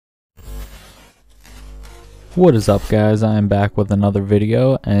What is up, guys? I am back with another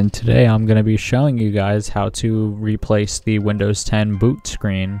video, and today I'm going to be showing you guys how to replace the Windows 10 boot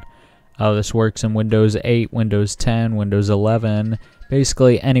screen. This works in Windows 8, Windows 10, Windows 11,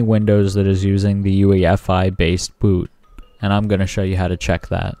 basically any Windows that is using the UEFI based boot, and I'm going to show you how to check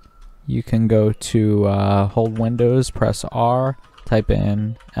that. You can go to hold Windows, press R, type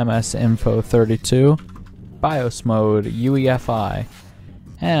in msinfo32, BIOS mode, UEFI.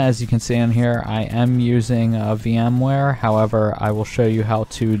 And as you can see in here, I am using VMware. However, I will show you how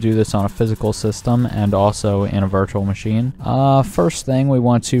to do this on a physical system and also in a virtual machine. First thing, we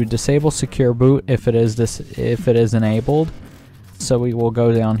want to disable secure boot if it is enabled. So we will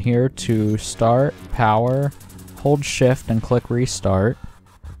go down here to Start, Power, hold Shift and click Restart.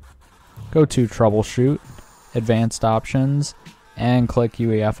 Go to Troubleshoot, Advanced Options, and click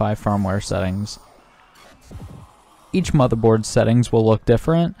UEFI Firmware Settings. Each motherboard settings will look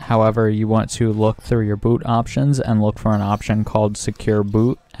different. However, you want to look through your boot options and look for an option called Secure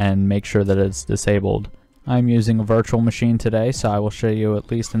Boot and make sure that it's disabled. I'm using a virtual machine today, so I will show you, at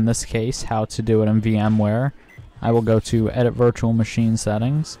least in this case, how to do it in VMware. I will go to Edit Virtual Machine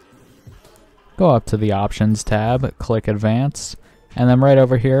Settings, go up to the Options tab, click Advanced, and then right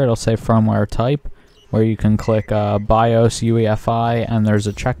over here it'll say Firmware Type, where you can click BIOS UEFI, and there's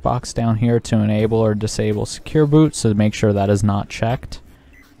a checkbox down here to enable or disable secure boot, so make sure that is not checked.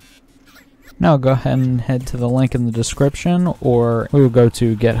 Now go ahead and head to the link in the description, or we will go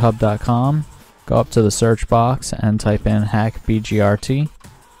to github.com, go up to the search box and type in HackBGRT.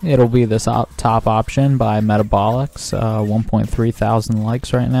 It'll be this top option by Metabolics, 1.3 thousand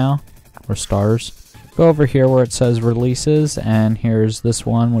likes right now, or stars. Go over here where it says releases, and here's this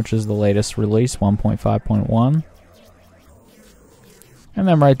one, which is the latest release, 1.5.1. And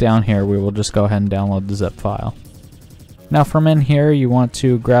then right down here we will just go ahead and download the zip file. Now from in here you want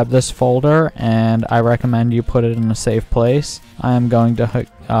to grab this folder, and I recommend you put it in a safe place. I am going to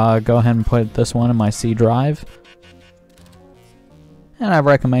go ahead and put this one in my C drive. And I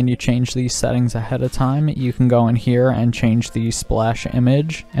recommend you change these settings ahead of time. You can go in here and change the splash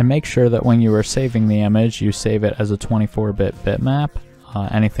image, and make sure that when you are saving the image, you save it as a 24-bit bitmap.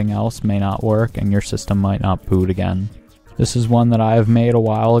 Anything else may not work and your system might not boot again. This is one that I have made a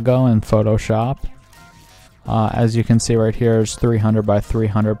while ago in Photoshop. As you can see right here is 300 by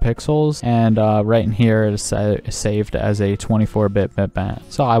 300 pixels, and right in here it is saved as a 24-bit bitmap.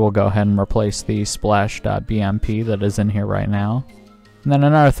 So I will go ahead and replace the splash.bmp that is in here right now. And then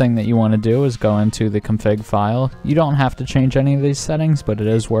another thing that you want to do is go into the config file. You don't have to change any of these settings, but it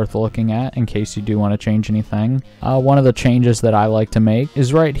is worth looking at in case you do want to change anything. One of the changes that I like to make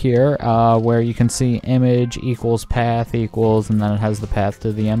is right here where you can see image equals path equals, and then it has the path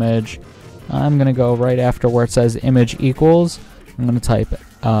to the image. I'm going to go right after where it says image equals. I'm going to type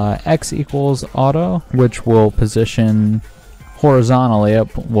x equals auto, which will position horizontally,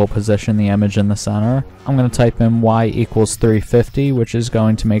 it will position the image in the center. I'm going to type in y equals 350, which is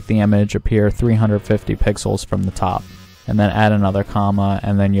going to make the image appear 350 pixels from the top. And then add another comma,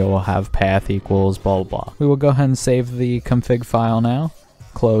 and then you will have path equals blah blah blah. We will go ahead and save the config file now.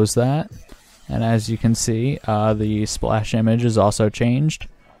 Close that. And as you can see, the splash image is also changed.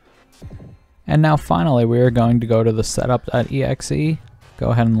 And now finally we are going to go to the setup.exe.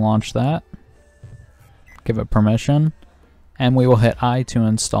 Go ahead and launch that. Give it permission. And we will hit I to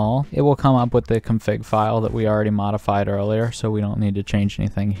install. It will come up with the config file that we already modified earlier, so we don't need to change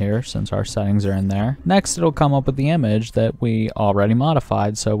anything here since our settings are in there. Next, it'll come up with the image that we already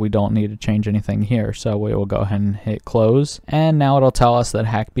modified, so we don't need to change anything here. So we will go ahead and hit close. And now it'll tell us that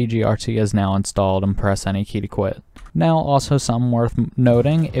HackBGRT is now installed, and press any key to quit. Now also something worth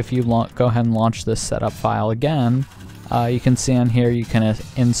noting, if you go ahead and launch this setup file again, you can see on here you can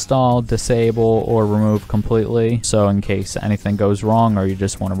install, disable, or remove completely, so in case anything goes wrong or you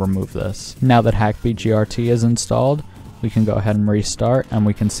just want to remove this. Now that HackBGRT is installed, we can go ahead and restart, and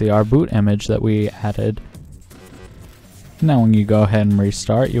we can see our boot image that we added. Now when you go ahead and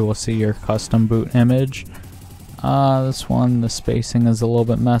restart, you will see your custom boot image. This one, the spacing is a little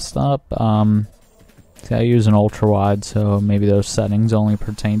bit messed up. See, I use an ultra wide, so maybe those settings only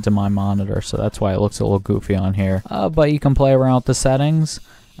pertain to my monitor, so that's why it looks a little goofy on here. But you can play around with the settings.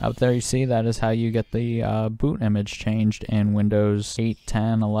 Up there you see that is how you get the boot image changed in Windows 8,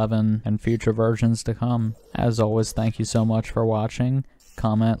 10, 11, and future versions to come. As always, thank you so much for watching.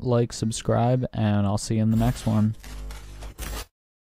 Comment, like, subscribe, and I'll see you in the next one.